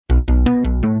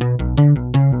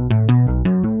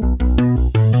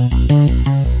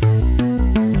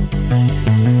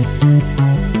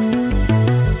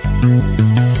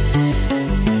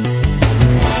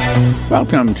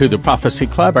Welcome to the Prophecy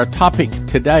Club. Our topic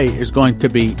today is going to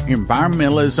be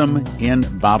environmentalism in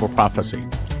Bible prophecy.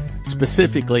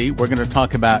 Specifically, we're going to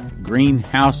talk about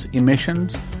greenhouse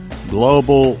emissions,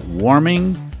 global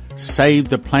warming, save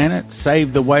the planet,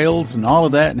 save the whales, and all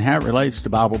of that, and how it relates to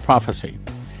Bible prophecy.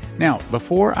 Now,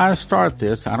 before I start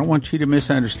this, I don't want you to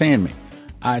misunderstand me.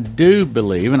 I do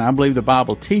believe, and I believe the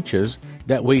Bible teaches,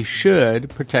 that we should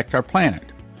protect our planet.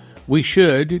 We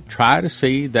should try to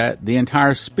see that the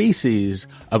entire species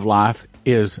of life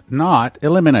is not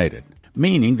eliminated,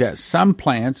 meaning that some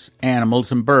plants,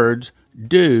 animals, and birds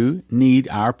do need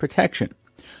our protection.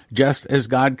 Just as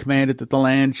God commanded that the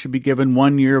land should be given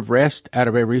 1 year of rest out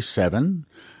of every 7,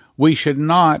 we should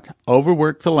not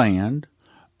overwork the land,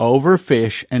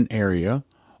 overfish an area,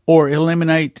 or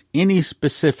eliminate any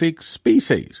specific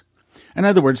species. In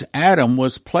other words, Adam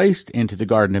was placed into the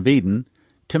Garden of Eden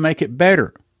to make it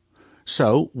better.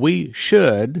 So we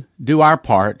should do our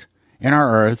part in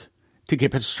our earth to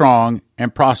keep it strong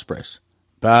and prosperous.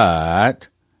 But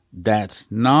that's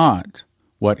not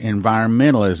what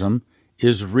environmentalism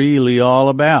is really all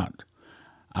about.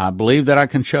 I believe that I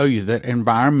can show you that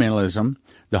environmentalism,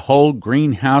 the whole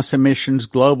greenhouse emissions,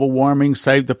 global warming,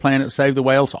 save the planet, save the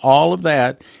whales, all of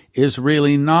that is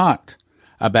really not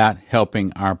about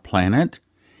helping our planet.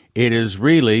 It is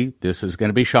really, this is going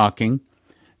to be shocking,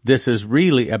 this is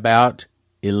really about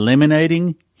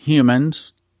eliminating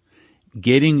humans,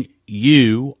 getting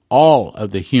you, all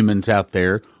of the humans out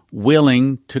there,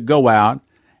 willing to go out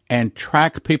and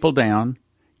track people down,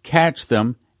 catch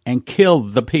them, and kill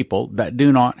the people that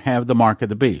do not have the mark of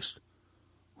the beast.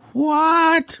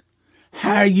 What?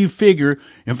 How you figure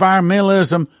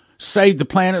environmentalism, save the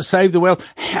planet, save the whales,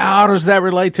 how does that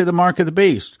relate to the mark of the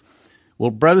beast? Well,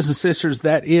 brothers and sisters,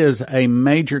 that is a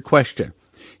major question.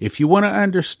 If you want to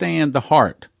understand the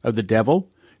heart of the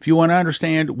devil, if you want to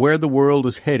understand where the world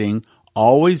is heading,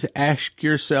 always ask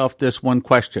yourself this one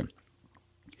question.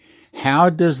 How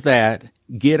does that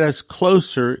get us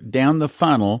closer down the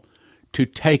funnel to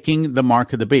taking the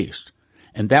mark of the beast?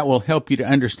 And that will help you to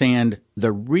understand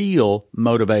the real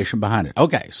motivation behind it.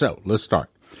 Okay, so let's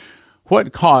start.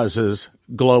 What causes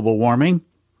global warming?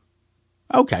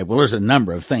 Okay, well, there's a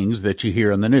number of things that you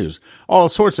hear on the news, all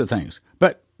sorts of things.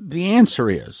 But the answer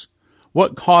is,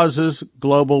 what causes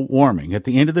global warming? At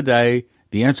the end of the day,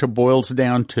 the answer boils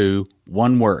down to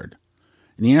one word.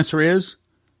 And the answer is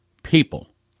people.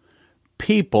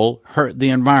 People hurt the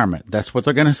environment. That's what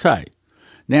they're going to say.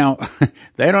 Now,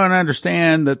 they don't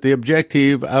understand that the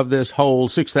objective of this whole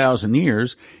 6,000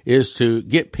 years is to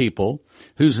get people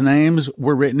whose names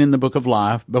were written in the book of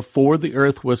life before the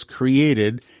earth was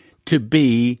created to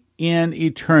be in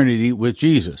eternity with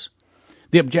Jesus.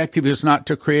 The objective is not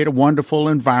to create a wonderful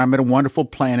environment, a wonderful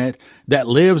planet that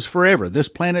lives forever. This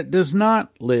planet does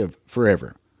not live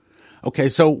forever. Okay,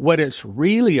 so what it's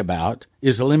really about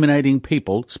is eliminating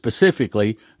people,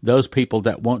 specifically those people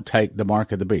that won't take the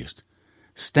mark of the beast.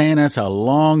 Stan, that's a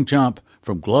long jump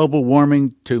from global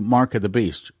warming to mark of the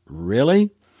beast.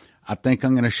 Really? I think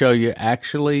I'm going to show you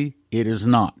actually it is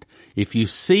not. If you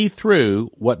see through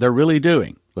what they're really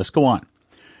doing, let's go on.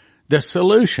 The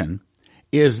solution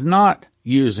is not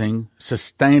using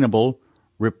sustainable,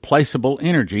 replaceable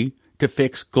energy to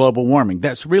fix global warming.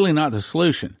 That's really not the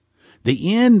solution.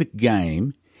 The end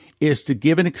game is to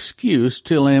give an excuse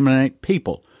to eliminate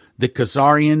people. The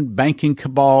Khazarian banking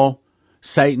cabal,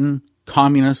 Satan,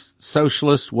 communists,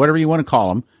 socialists, whatever you want to call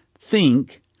them,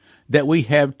 think that we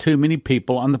have too many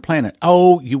people on the planet.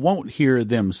 Oh, you won't hear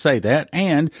them say that.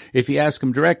 And if you ask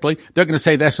them directly, they're going to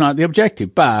say that's not the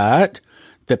objective. But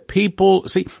the people,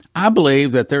 see, I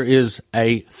believe that there is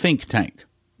a think tank,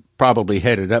 probably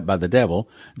headed up by the devil,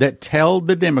 that tell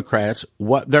the Democrats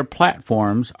what their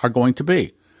platforms are going to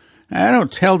be. I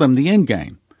don't tell them the end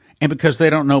game. And because they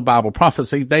don't know Bible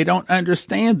prophecy, they don't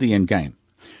understand the end game.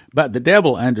 But the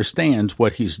devil understands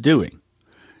what he's doing.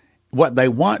 What they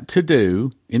want to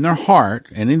do in their heart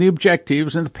and in the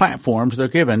objectives and the platforms they're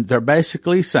given, they're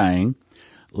basically saying,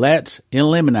 let's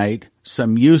eliminate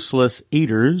some useless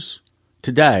eaters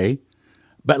today,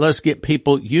 but let's get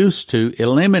people used to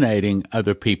eliminating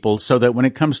other people so that when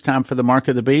it comes time for the mark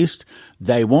of the beast,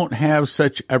 they won't have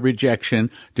such a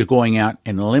rejection to going out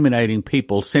and eliminating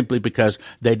people simply because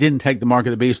they didn't take the mark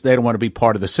of the beast. They don't want to be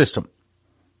part of the system.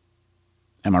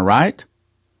 Am I right?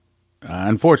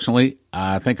 Unfortunately,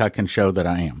 I think I can show that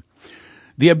I am.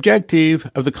 The objective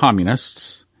of the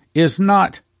communists is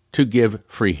not to give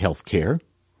free health care,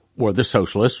 or the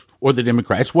socialists, or the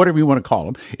Democrats, whatever you want to call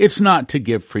them. It's not to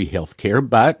give free health care,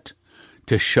 but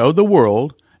to show the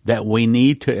world that we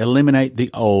need to eliminate the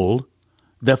old,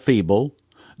 the feeble,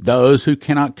 those who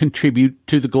cannot contribute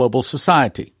to the global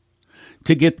society.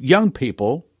 to get young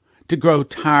people to grow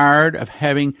tired of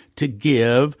having to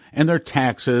give and their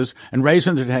taxes and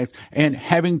raising their tax and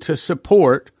having to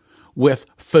support with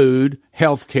food,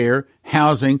 health care,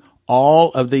 housing,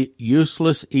 all of the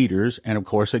useless eaters. And of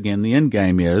course, again, the end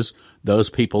game is those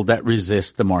people that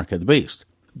resist the mark of the beast.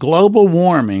 Global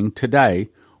warming today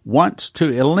wants to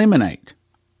eliminate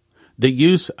the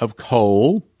use of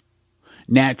coal,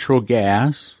 natural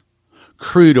gas,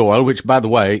 crude oil, which, by the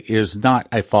way, is not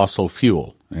a fossil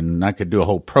fuel. And I could do a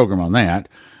whole program on that.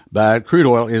 But crude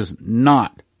oil is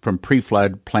not from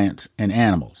pre-flood plants and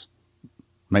animals.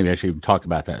 Maybe I should even talk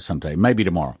about that someday, maybe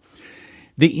tomorrow.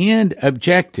 The end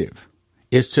objective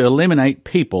is to eliminate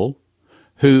people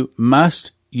who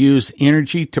must use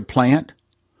energy to plant,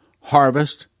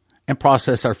 harvest, and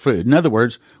process our food. In other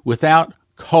words, without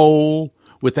coal,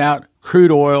 without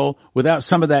crude oil, without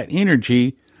some of that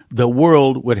energy, the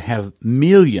world would have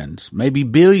millions, maybe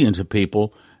billions of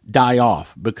people die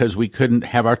off because we couldn't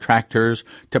have our tractors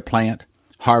to plant,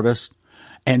 harvest,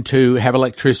 and to have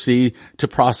electricity to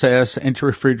process and to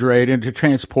refrigerate and to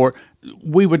transport.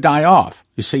 We would die off.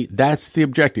 You see, that's the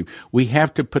objective. We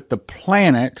have to put the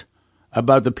planet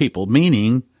above the people,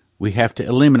 meaning we have to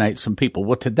eliminate some people.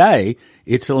 Well, today,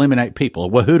 it's eliminate people.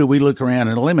 Well, who do we look around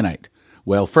and eliminate?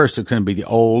 Well, first it's going to be the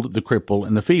old, the crippled,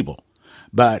 and the feeble.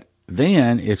 But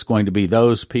then it's going to be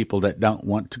those people that don't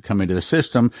want to come into the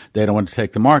system. They don't want to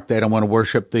take the mark. They don't want to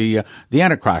worship the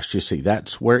Antichrist, you see.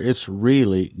 That's where it's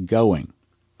really going.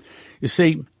 You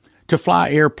see, to fly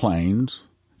airplanes,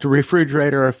 to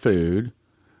refrigerate our food,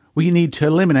 we need to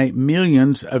eliminate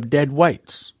millions of dead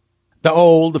weights. The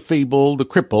old, the feeble, the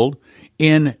crippled,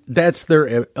 and that's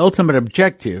their ultimate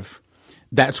objective.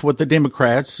 That's what the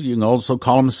Democrats, you can also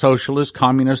call them socialists,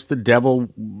 communists, the devil,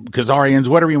 Khazarians,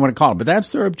 whatever you want to call them, but that's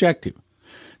their objective.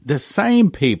 The same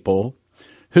people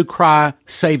who cry,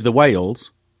 save the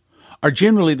whales, are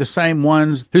generally the same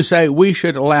ones who say we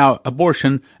should allow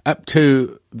abortion up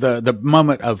to the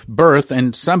moment of birth,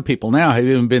 and some people now have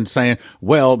even been saying,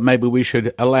 well, maybe we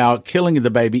should allow killing of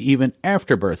the baby even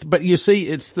after birth. But you see,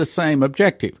 it's the same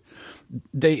objective.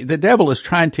 The devil is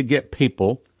trying to get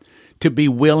people to be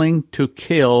willing to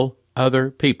kill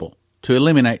other people, to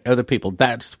eliminate other people.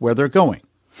 That's where they're going.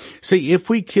 See, if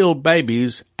we kill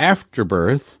babies after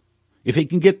birth, if he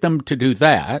can get them to do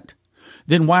that,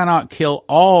 then why not kill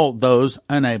all those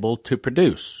unable to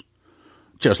produce?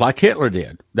 Just like Hitler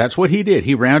did. That's what he did.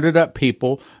 He rounded up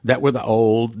people that were the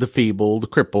old, the feeble, the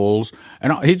cripples,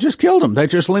 and he just killed them. They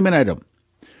just eliminated them.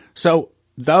 So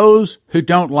those who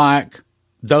don't like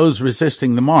those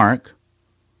resisting the mark,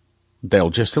 they'll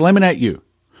just eliminate you.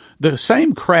 The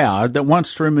same crowd that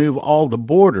wants to remove all the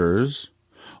borders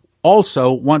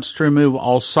also wants to remove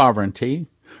all sovereignty,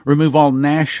 remove all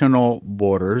national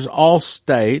borders, all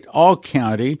state, all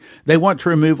county. They want to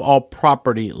remove all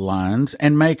property lines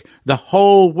and make the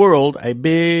whole world a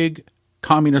big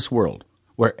communist world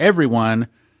where everyone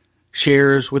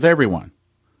shares with everyone.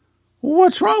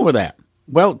 What's wrong with that?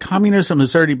 Well, communism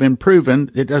has already been proven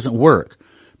it doesn't work.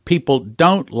 People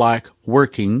don't like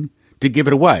working to give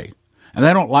it away. And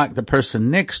they don't like the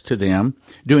person next to them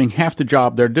doing half the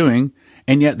job they're doing,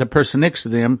 and yet the person next to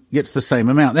them gets the same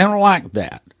amount. They don't like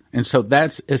that. And so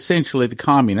that's essentially the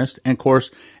communist. And of course,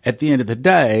 at the end of the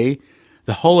day,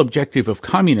 the whole objective of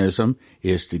communism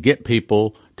is to get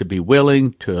people to be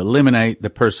willing to eliminate the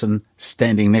person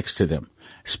standing next to them,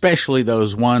 especially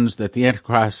those ones that the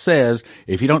Antichrist says,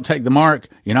 if you don't take the mark,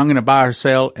 you're not going to buy or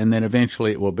sell, and then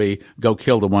eventually it will be go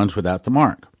kill the ones without the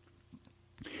mark.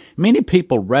 Many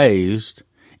people raised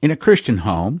in a Christian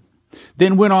home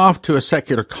then went off to a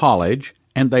secular college,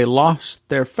 and they lost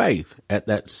their faith at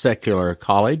that secular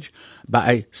college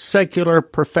by a secular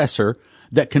professor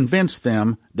that convinced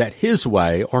them that his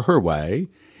way or her way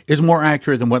is more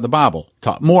accurate than what the Bible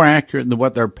taught, more accurate than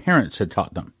what their parents had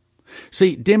taught them.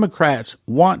 See, Democrats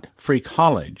want free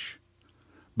college,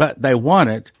 but they want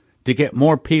it to get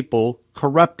more people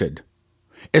corrupted,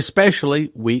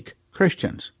 especially weak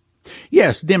Christians.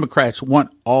 Yes, Democrats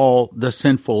want all the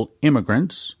sinful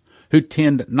immigrants who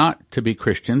tend not to be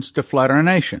Christians to flood our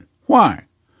nation. Why?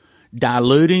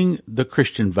 Diluting the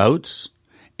Christian votes,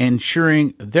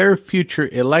 ensuring their future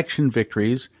election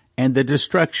victories, and the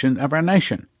destruction of our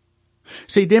nation.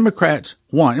 See, Democrats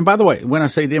want, and by the way, when I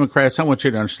say Democrats, I want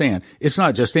you to understand, it's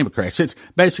not just Democrats. It's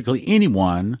basically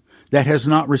anyone that has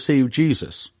not received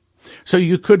Jesus. So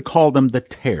you could call them the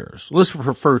tares. Let's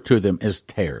refer to them as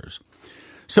tares.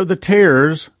 So the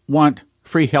tares want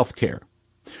free health care,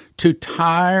 to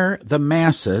tire the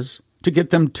masses, to get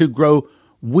them to grow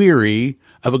weary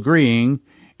of agreeing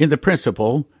in the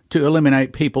principle to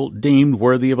eliminate people deemed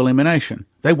worthy of elimination.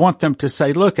 They want them to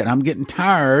say, look, I'm getting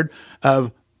tired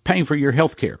of paying for your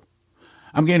health care.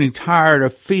 I'm getting tired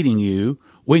of feeding you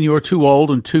when you're too old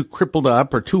and too crippled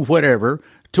up or too whatever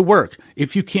to work.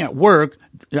 If you can't work,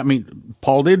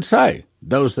 Paul did say,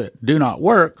 those that do not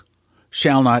work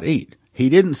shall not eat. He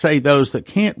didn't say those that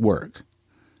can't work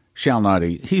shall not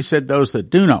eat. He said those that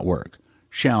do not work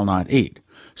shall not eat.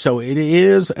 So it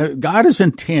is, God is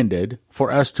intended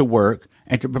for us to work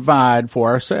and to provide for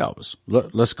ourselves.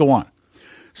 Let's go on.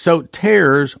 So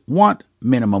tares want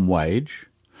minimum wage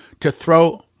to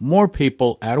throw more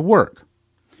people out of work,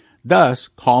 thus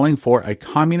calling for a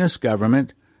communist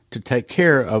government to take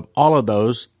care of all of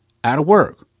those out of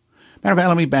work. Matter of fact,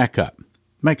 let me back up,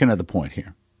 make another point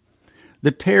here.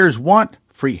 The tares want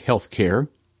free health care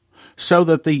so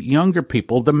that the younger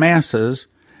people, the masses,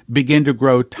 begin to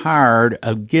grow tired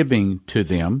of giving to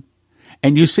them,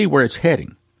 and you see where it's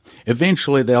heading.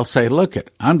 Eventually they'll say, look,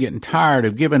 I'm getting tired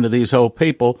of giving to these old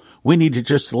people. We need to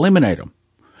just eliminate them.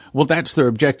 Well, that's their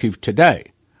objective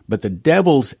today. But the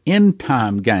devil's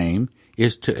end-time game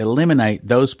is to eliminate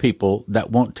those people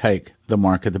that won't take the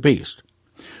mark of the beast.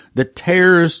 The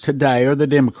tares today, or the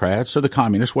Democrats, or the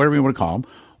communists, whatever you want to call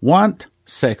them, want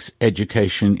sex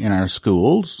education in our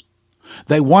schools.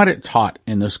 They want it taught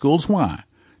in the schools. Why?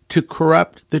 To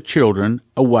corrupt the children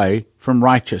away from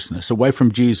righteousness, away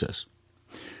from Jesus.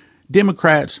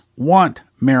 Democrats want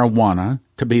marijuana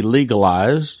to be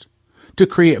legalized to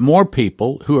create more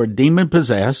people who are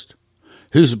demon-possessed,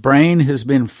 whose brain has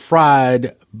been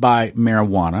fried by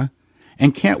marijuana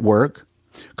and can't work,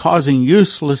 causing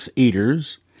useless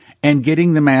eaters, and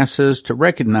getting the masses to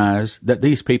recognize that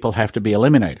these people have to be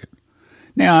eliminated.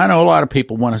 Now, I know a lot of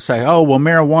people want to say, oh, well,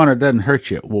 marijuana doesn't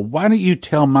hurt you. Well, why don't you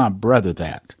tell my brother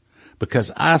that?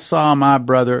 Because I saw my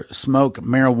brother smoke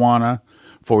marijuana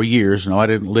for years. No, I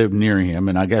didn't live near him,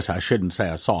 and I guess I shouldn't say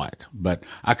I saw it. But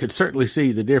I could certainly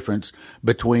see the difference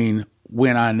between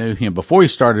when I knew him before he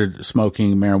started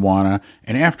smoking marijuana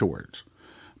and afterwards.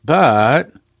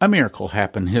 But a miracle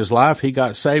happened in his life. He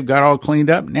got saved, got all cleaned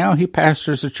up. Now he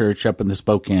pastors a church up in the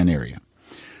Spokane area.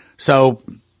 So,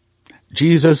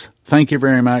 Jesus, thank you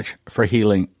very much for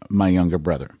healing my younger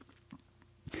brother.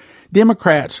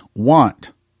 Democrats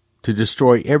want to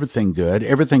destroy everything good,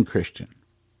 everything Christian.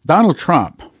 Donald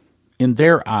Trump, in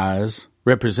their eyes,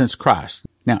 represents Christ.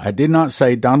 Now, I did not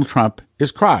say Donald Trump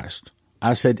is Christ.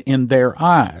 I said in their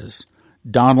eyes,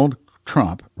 Donald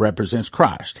Trump represents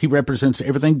Christ. He represents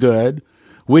everything good,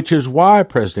 which is why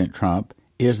President Trump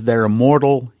is their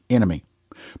mortal enemy.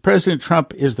 President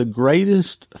Trump is the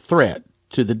greatest threat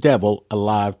to the devil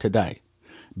alive today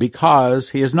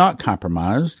because he is not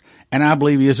compromised, and I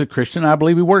believe he is a Christian. I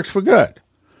believe he works for good.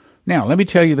 Now, let me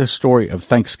tell you the story of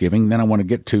Thanksgiving. Then I want to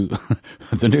get to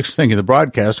the next thing in the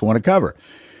broadcast I want to cover.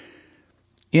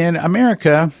 In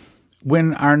America,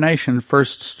 when our nation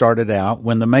first started out,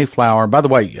 when the Mayflower, by the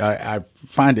way, I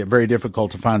find it very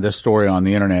difficult to find this story on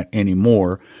the internet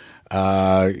anymore.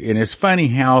 And it's funny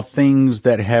how things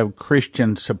that have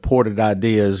Christian-supported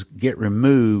ideas get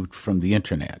removed from the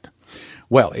internet.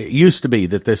 Well, it used to be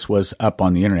that this was up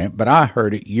on the internet, but I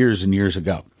heard it years and years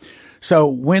ago. So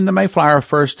when the Mayflower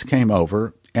first came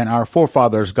over and our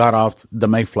forefathers got off the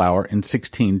Mayflower in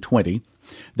 1620,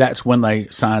 that's when they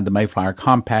signed the Mayflower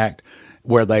Compact,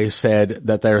 where they said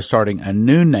that they're starting a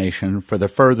new nation for the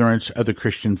furtherance of the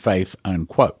Christian faith,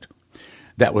 unquote.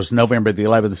 That was November the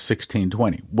 11th,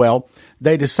 1620. Well,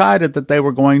 they decided that they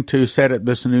were going to set up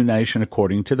this new nation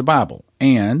according to the Bible.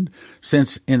 And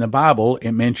since in the Bible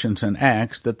it mentions in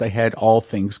Acts that they had all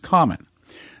things common,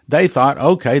 they thought,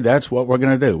 okay, that's what we're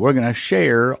going to do. We're going to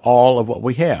share all of what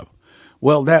we have.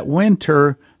 Well, that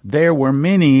winter, there were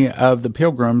many of the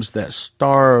pilgrims that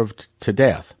starved to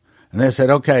death. And they said,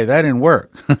 okay, that didn't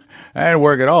work. That didn't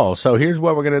work at all. So here's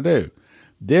what we're going to do.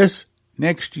 This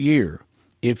next year,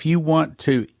 if you want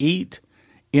to eat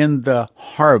in the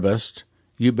harvest,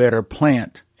 you better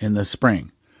plant in the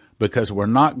spring, because we're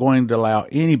not going to allow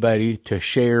anybody to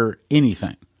share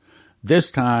anything.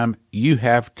 This time, you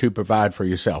have to provide for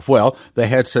yourself. Well, they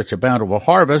had such a bountiful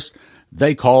harvest,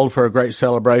 they called for a great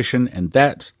celebration, and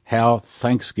that's how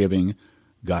Thanksgiving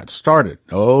got started.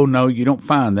 Oh, no, you don't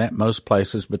find that most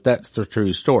places, but that's the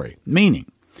true story.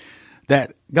 Meaning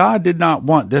that God did not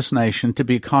want this nation to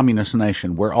be a communist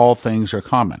nation where all things are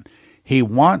common. He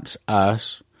wants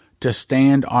us to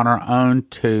stand on our own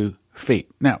 2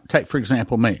 feet. Now, take, for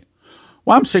example, me.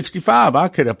 Well, I'm 65. I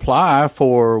could apply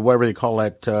for whatever they call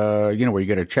that, where you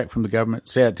get a check from the government.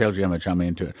 See, it tells you how much I'm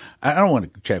into it. I don't want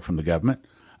a check from the government.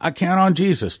 I count on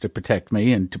Jesus to protect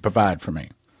me and to provide for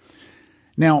me.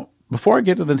 Now, before I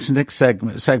get to this next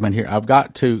segment here, I've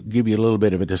got to give you a little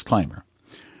bit of a disclaimer.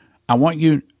 I want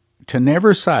you to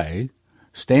never say,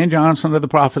 Stan Johnson of the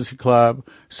Prophecy Club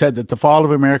said that the fall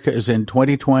of America is in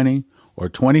 2020 or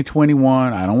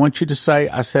 2021. I don't want you to say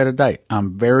I set a date.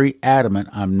 I'm very adamant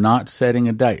I'm not setting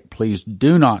a date. Please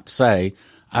do not say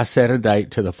I set a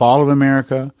date to the fall of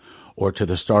America or to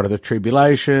the start of the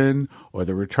tribulation or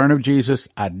the return of Jesus.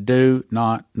 I do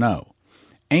not know.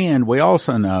 And we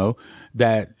also know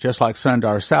that just like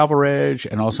Sundar Selvaraj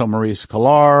and also Maurice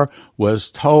Sklar was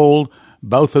told,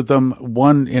 both of them,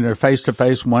 one in a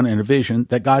face-to-face, one in a vision,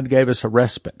 that God gave us a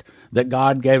respite, that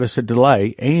God gave us a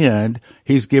delay, and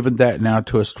he's given that now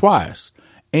to us twice,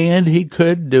 and he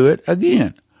could do it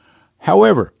again.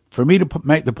 However, for me to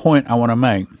make the point I want to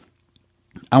make,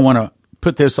 I want to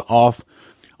put this off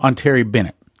on Terry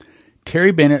Bennett.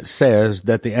 Terry Bennett says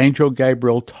that the angel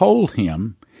Gabriel told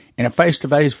him in a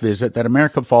face-to-face visit that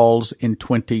America falls in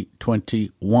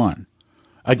 2021.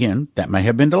 Again, that may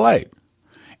have been delayed.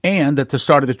 And that the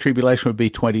start of the tribulation would be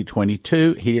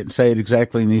 2022. He didn't say it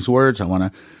exactly in these words.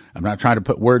 I'm not trying to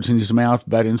put words in his mouth,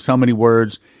 but in so many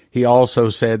words, he also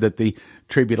said that the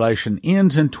tribulation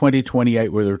ends in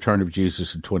 2028 with the return of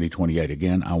Jesus in 2028.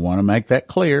 Again, I want to make that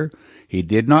clear. He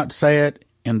did not say it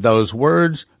in those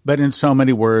words, but in so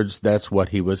many words, that's what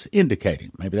he was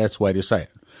indicating. Maybe that's the way to say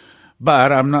it.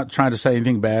 But I'm not trying to say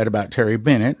anything bad about Terry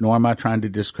Bennett, nor am I trying to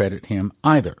discredit him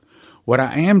either. What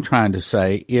I am trying to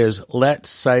say is, let's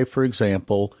say, for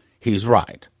example, he's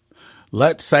right.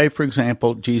 Let's say, for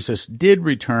example, Jesus did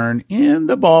return in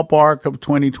the ballpark of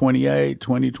 2028,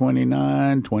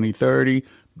 2029, 2030.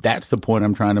 That's the point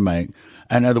I'm trying to make.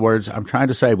 In other words, I'm trying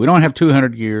to say we don't have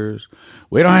 200 years.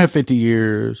 We don't have 50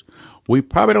 years. We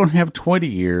probably don't have 20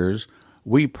 years.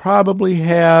 We probably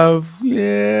have,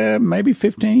 maybe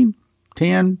 15,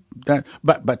 10.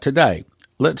 But today,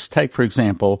 let's take, for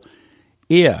example,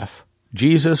 if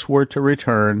Jesus were to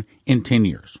return in 10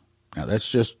 years. Now, that's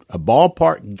just a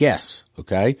ballpark guess,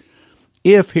 okay?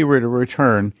 If he were to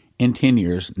return in 10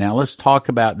 years. Now, let's talk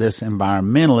about this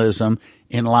environmentalism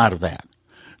in light of that.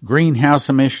 Greenhouse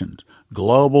emissions,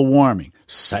 global warming,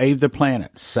 save the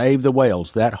planet, save the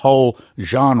whales, that whole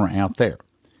genre out there.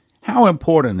 How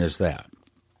important is that?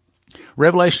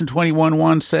 Revelation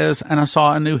 21:1 says, "And I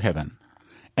saw a new heaven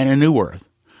and a new earth.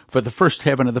 For the first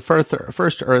heaven and the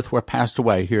first earth were passed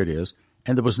away," here it is,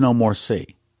 "and there was no more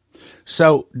sea."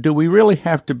 So do we really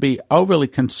have to be overly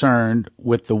concerned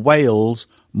with the whales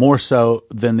more so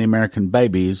than the American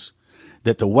babies,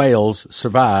 that the whales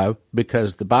survive?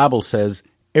 Because the Bible says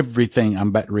everything, I'm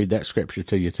about to read that scripture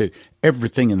to you too,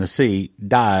 everything in the sea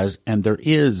dies, and there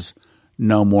is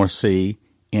no more sea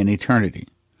in eternity.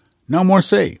 No more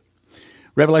sea.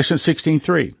 Revelation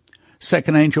 16:3.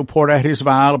 Second angel poured out his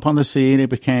vial upon the sea, and it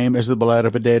became as the blood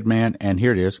of a dead man. And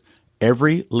here it is.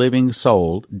 Every living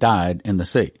soul died in the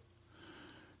sea.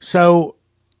 So,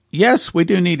 yes, we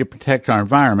do need to protect our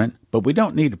environment, but we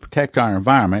don't need to protect our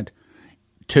environment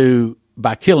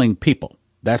by killing people.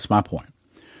 That's my point.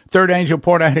 Third angel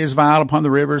poured out his vial upon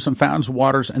the rivers and fountains of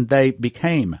waters, and they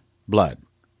became blood.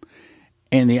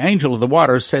 And the angel of the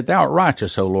waters said, "Thou art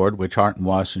righteous, O Lord, which art and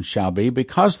was and shall be,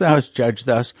 because thou hast judged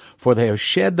thus, for they have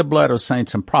shed the blood of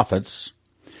saints and prophets,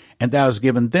 and thou hast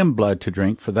given them blood to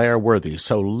drink, for they are worthy."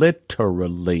 So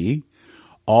literally,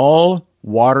 all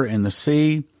water in the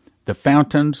sea, the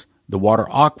fountains, the water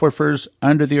aquifers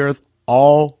under the earth,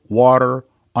 all water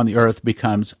on the earth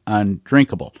becomes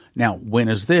undrinkable. Now, when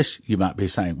is this? You might be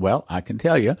saying, well, I can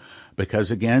tell you, because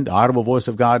again, the audible voice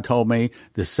of God told me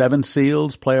the 7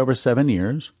 seals play over 7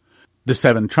 years, the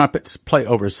 7 trumpets play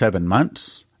over 7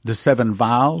 months, the 7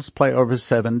 vials play over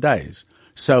 7 days.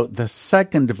 So the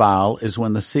second vial is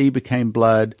when the sea became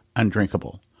blood,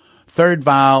 undrinkable. Third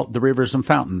vial, the rivers and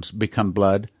fountains become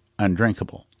blood,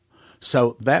 undrinkable.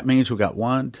 So that means we've got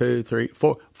 1, 2, 3,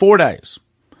 4 days.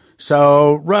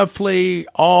 So roughly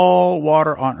all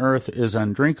water on earth is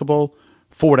undrinkable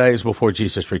 4 days before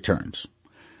Jesus returns.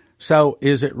 So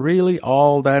is it really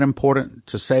all that important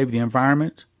to save the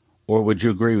environment? Or would you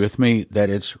agree with me that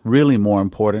it's really more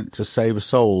important to save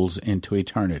souls into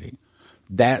eternity?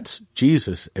 That's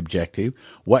Jesus' objective.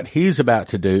 What he's about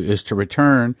to do is to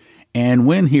return, and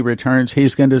when he returns,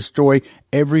 he's going to destroy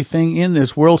everything in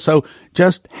this world. So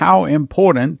just how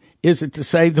important is it to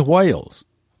save the whales?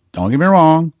 Don't get me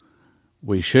wrong.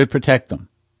 We should protect them,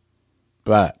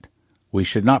 but we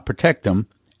should not protect them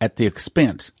at the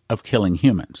expense of killing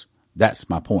humans. That's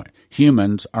my point.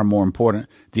 Humans are more important.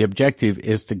 The objective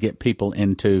is to get people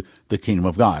into the kingdom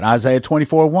of God. Isaiah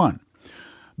 24:1.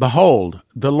 "Behold,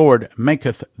 the Lord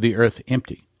maketh the earth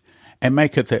empty, and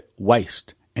maketh it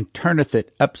waste, and turneth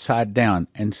it upside down,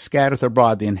 and scattereth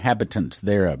abroad the inhabitants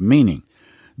thereof, meaning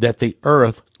that the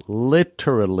earth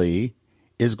literally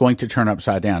is going to turn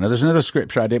upside down. Now, there's another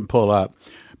scripture I didn't pull up,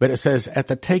 but it says, at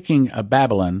the taking of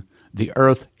Babylon, the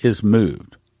earth is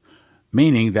moved,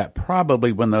 meaning that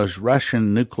probably when those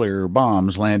Russian nuclear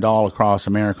bombs land all across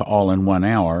America all in 1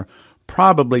 hour,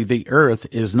 probably the earth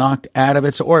is knocked out of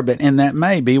its orbit, and that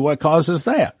may be what causes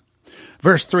that.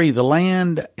 Verse 3, the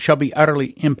land shall be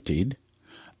utterly emptied,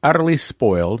 utterly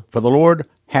spoiled, for the Lord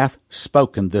hath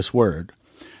spoken this word.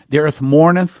 The earth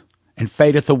mourneth and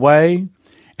fadeth away,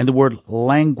 and the word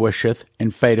languisheth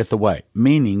and fadeth away,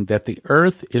 meaning that the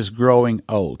earth is growing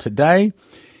old. Today,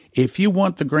 if you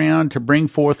want the ground to bring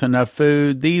forth enough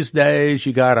food, these days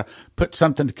you got to put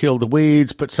something to kill the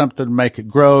weeds, put something to make it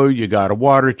grow, you got to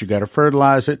water it, you got to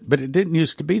fertilize it, but it didn't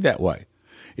used to be that way.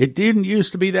 It didn't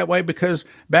used to be that way because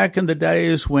back in the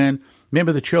days when,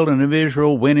 remember, the children of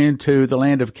Israel went into the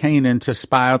land of Canaan to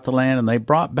spy out the land, and they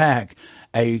brought back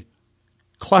a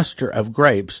cluster of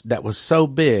grapes that was so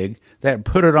big that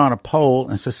put it on a pole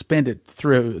and suspended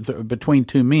between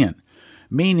two men.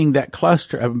 Meaning that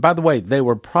cluster of, by the way, they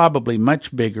were probably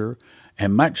much bigger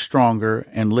and much stronger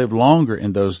and lived longer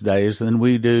in those days than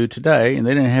we do today, and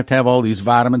they didn't have to have all these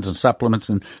vitamins and supplements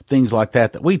and things like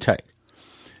that we take.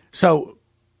 So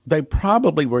they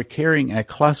probably were carrying a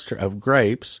cluster of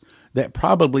grapes that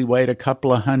probably weighed a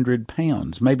couple of 100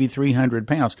 pounds, maybe 300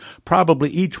 pounds. Probably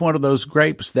each one of those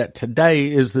grapes that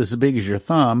today is as big as your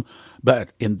thumb,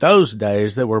 but in those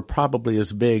days they were probably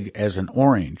as big as an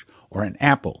orange or an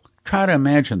apple. Try to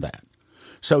imagine that.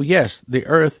 So yes, the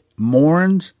earth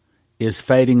mourns, is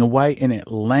fading away, and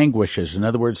it languishes. In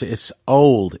other words, it's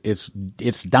old. It's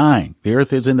dying. The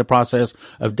earth is in the process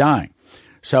of dying.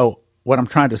 So what I'm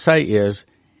trying to say is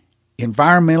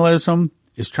environmentalism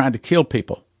is trying to kill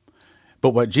people.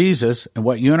 But what Jesus and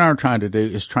what you and I are trying to do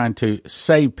is trying to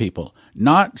save people.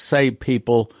 Not save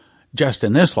people just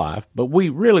in this life, but we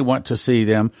really want to see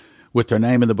them with their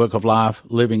name in the book of life,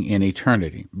 living in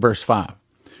eternity. Verse 5.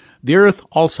 The earth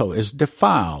also is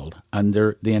defiled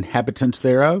under the inhabitants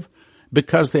thereof,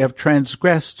 because they have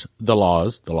transgressed the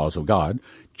laws of God,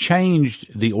 changed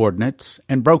the ordinance,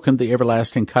 and broken the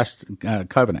everlasting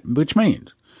covenant, which means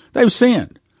they've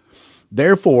sinned.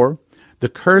 Therefore, the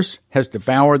curse has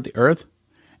devoured the earth,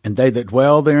 and they that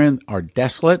dwell therein are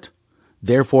desolate.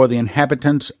 Therefore, the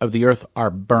inhabitants of the earth are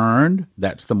burned,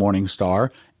 that's the morning star,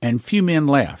 and few men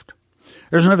left.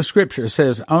 There's another scripture that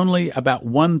says only about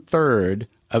 1/3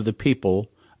 of the people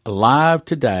alive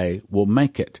today will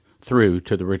make it through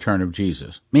to the return of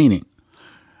Jesus, meaning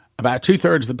about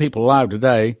 2/3 of the people alive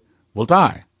today will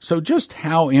die. So just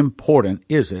how important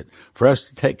is it for us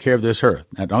to take care of this earth?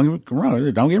 Now, don't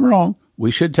get me wrong,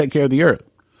 we should take care of the earth,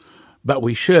 but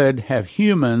we should have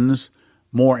humans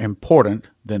more important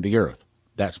than the earth.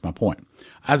 That's my point.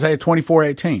 Isaiah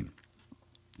 24:18.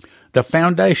 The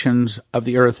foundations of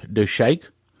the earth do shake.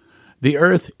 The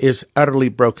earth is utterly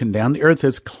broken down. The earth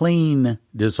is clean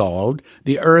dissolved.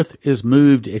 The earth is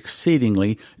moved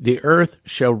exceedingly. The earth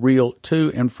shall reel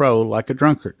to and fro like a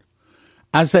drunkard.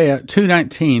 Isaiah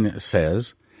 2:19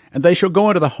 says, and they shall go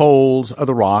into the holes of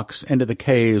the rocks, into the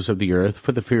caves of the earth,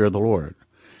 for the fear of the Lord,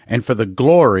 and for the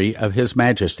glory of his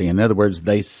majesty. In other words,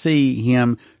 they see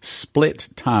him split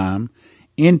time.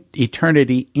 In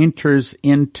eternity enters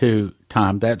into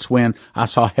time. That's when I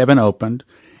saw heaven opened,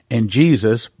 and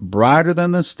Jesus, brighter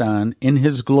than the sun, in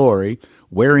his glory,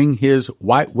 wearing his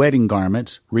white wedding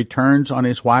garments, returns on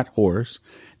his white horse.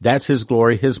 That's his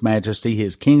glory, his majesty. He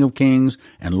is King of kings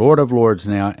and Lord of lords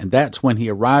now, and that's when he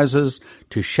arises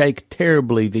to shake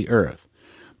terribly the earth.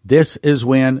 This is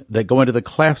when they go into the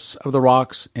clefts of the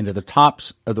rocks, into the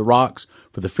tops of the rocks,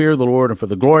 for the fear of the Lord and for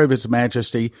the glory of his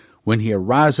majesty, when he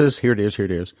arises, here it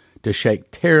is, to shake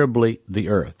terribly the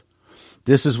earth.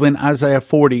 This is when Isaiah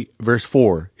 40, verse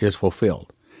 4 is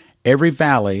fulfilled. Every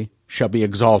valley shall be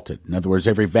exalted. In other words,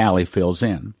 every valley fills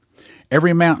in.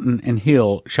 Every mountain and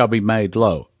hill shall be made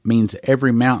low. Means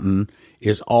every mountain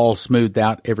is all smoothed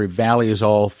out. Every valley is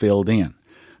all filled in.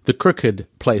 The crooked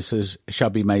places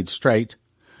shall be made straight.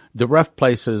 The rough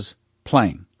places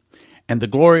plain. And the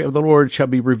glory of the Lord shall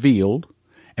be revealed,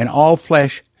 and all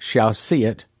flesh shall see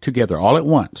it together all at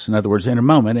once. In other words, in a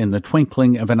moment, in the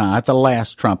twinkling of an eye, at the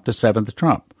last trump, the seventh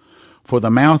trump. For the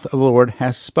mouth of the Lord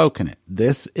has spoken it.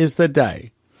 This is the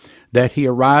day that he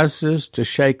arises to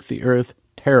shake the earth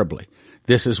terribly.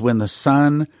 This is when the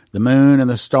sun, the moon, and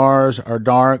the stars are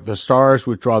dark. The stars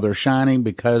withdraw their shining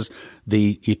because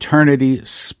the eternity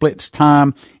splits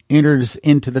time, enters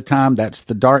into the time. That's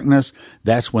the darkness.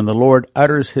 That's when the Lord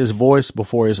utters his voice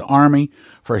before his army,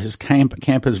 for his camp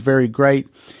is very great.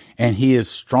 And he is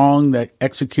strong that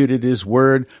executed his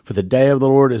word, for the day of the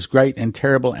Lord is great and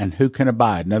terrible, and who can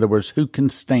abide? In other words, who can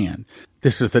stand?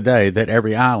 This is the day that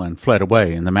every island fled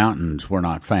away, and the mountains were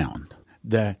not found.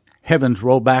 The heavens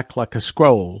rolled back like a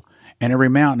scroll, and every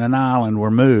mountain and island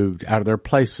were moved out of their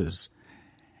places.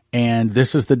 And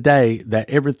this is the day that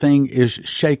everything is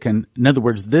shaken. In other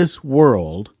words, this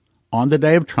world, on the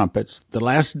day of trumpets, the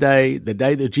last day, the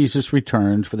day that Jesus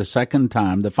returns for the second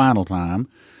time, the final time,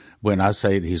 when I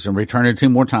say he's going to return 2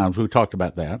 more times, we talked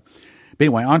about that. But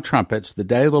anyway, on trumpets, the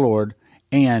day of the Lord,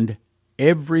 and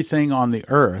everything on the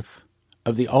earth,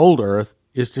 of the old earth,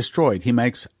 is destroyed. He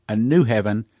makes a new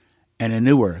heaven and a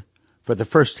new earth, for the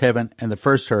first heaven and the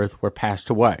first earth were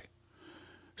passed away.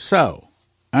 So,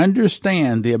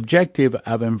 understand the objective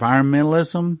of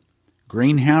environmentalism,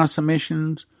 greenhouse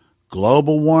emissions,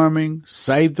 global warming,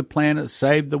 save the planet,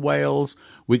 save the whales.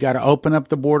 We got to open up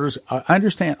the borders.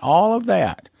 Understand all of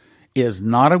that is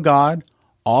not of God.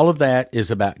 All of that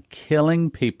is about killing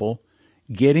people,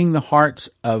 getting the hearts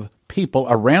of people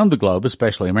around the globe,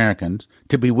 especially Americans,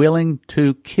 to be willing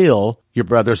to kill your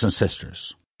brothers and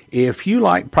sisters. If you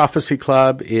like Prophecy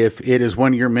Club, if it is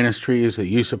one of your ministries that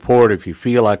you support, if you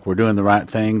feel like we're doing the right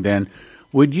thing, then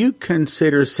would you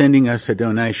consider sending us a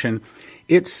donation?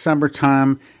 It's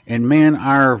summertime, and man,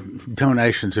 our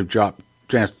donations have dropped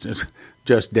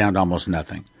just down to almost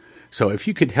nothing. So if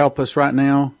you could help us right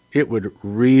now, it would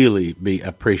really be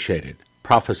appreciated.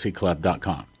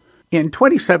 prophecyclub.com. In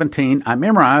 2017, I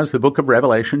memorized the book of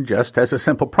Revelation just as a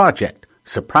simple project.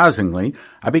 Surprisingly,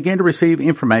 I began to receive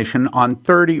information on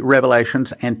 30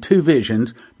 revelations and 2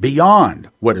 visions beyond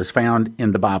what is found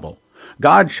in the Bible.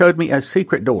 God showed me a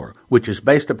secret door, which is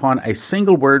based upon a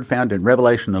single word found in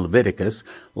Revelation and Leviticus,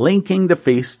 linking the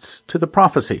feasts to the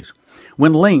prophecies.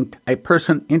 When linked, a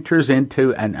person enters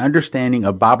into an understanding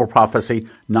of Bible prophecy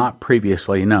not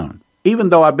previously known. Even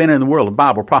though I've been in the world of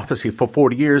Bible prophecy for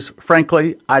 40 years,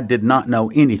 frankly, I did not know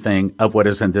anything of what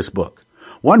is in this book.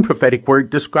 One prophetic word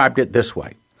described it this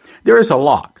way: there is a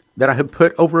lock that I have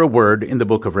put over a word in the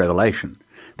book of Revelation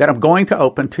that I'm going to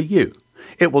open to you.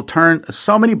 It will turn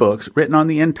so many books written on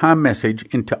the end-time message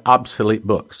into obsolete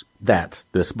books. That's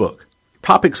this book.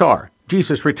 Topics are: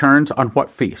 Jesus returns on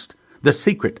what feast? The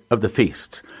secret of the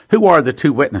feasts. Who are the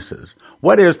 2 witnesses?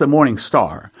 What is the morning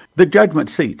star? The judgment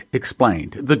seat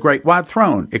explained. The great white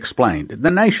throne explained.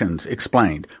 The nations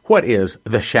explained. What is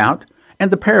the shout?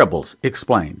 And the parables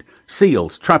explained.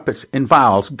 Seals, trumpets, and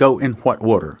vials go in what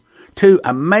order? 2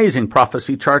 amazing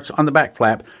prophecy charts on the back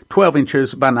flap, 12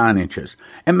 inches by 9 inches.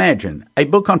 Imagine a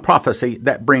book on prophecy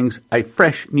that brings a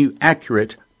fresh, new,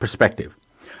 accurate perspective.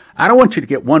 I don't want you to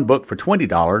get 1 book for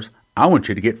 $20. I want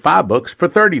you to get 5 books for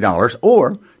 $30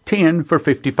 or 10 for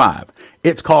 $55.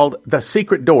 It's called The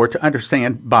Secret Door to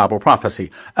Understand Bible Prophecy,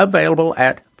 available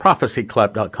at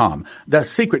prophecyclub.com. The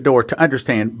Secret Door to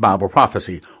Understand Bible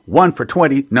Prophecy. 1 for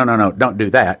 $20. No, don't do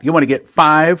that. You want to get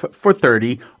 5 for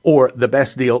 $30 or the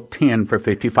best deal, 10 for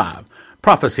 $55.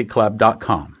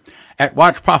 prophecyclub.com. At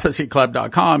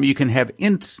watchprophecyclub.com, you can have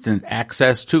instant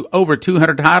access to over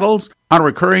 200 titles on a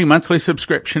recurring monthly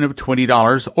subscription of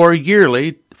 $20 or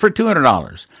yearly for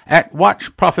 $200 at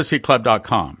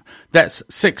watchprophecyclub.com. That's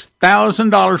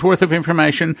 $6,000 worth of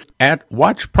information at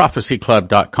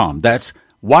watchprophecyclub.com. That's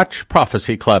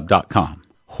watchprophecyclub.com.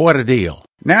 What a deal.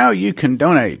 Now you can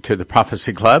donate to the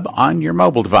Prophecy Club on your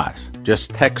mobile device.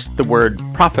 Just text the word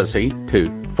prophecy to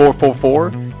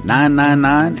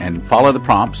 444-999 and follow the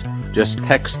prompts. Just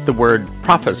text the word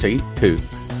prophecy to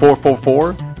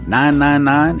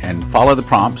 444-999 and follow the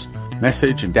prompts.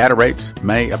 Message and data rates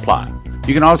may apply.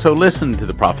 You can also listen to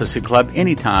the Prophecy Club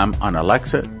anytime on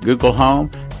Alexa, Google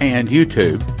Home, and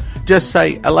YouTube. Just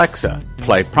say, Alexa,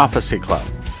 play Prophecy Club.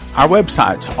 Our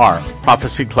websites are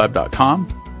prophecyclub.com,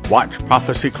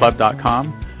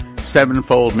 watchprophecyclub.com,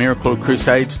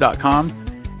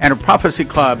 sevenfoldmiraclecrusades.com, and a Prophecy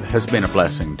Club has been a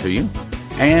blessing to you.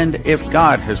 And if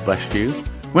God has blessed you,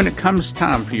 when it comes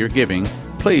time for your giving,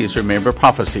 please remember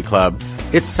Prophecy Club.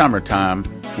 It's summertime.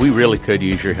 We really could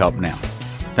use your help now.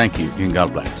 Thank you, and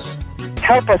God bless.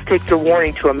 Help us take your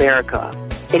warning to America.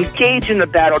 Engage in the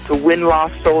battle to win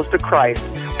lost souls to Christ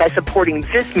by supporting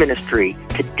this ministry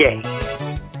today.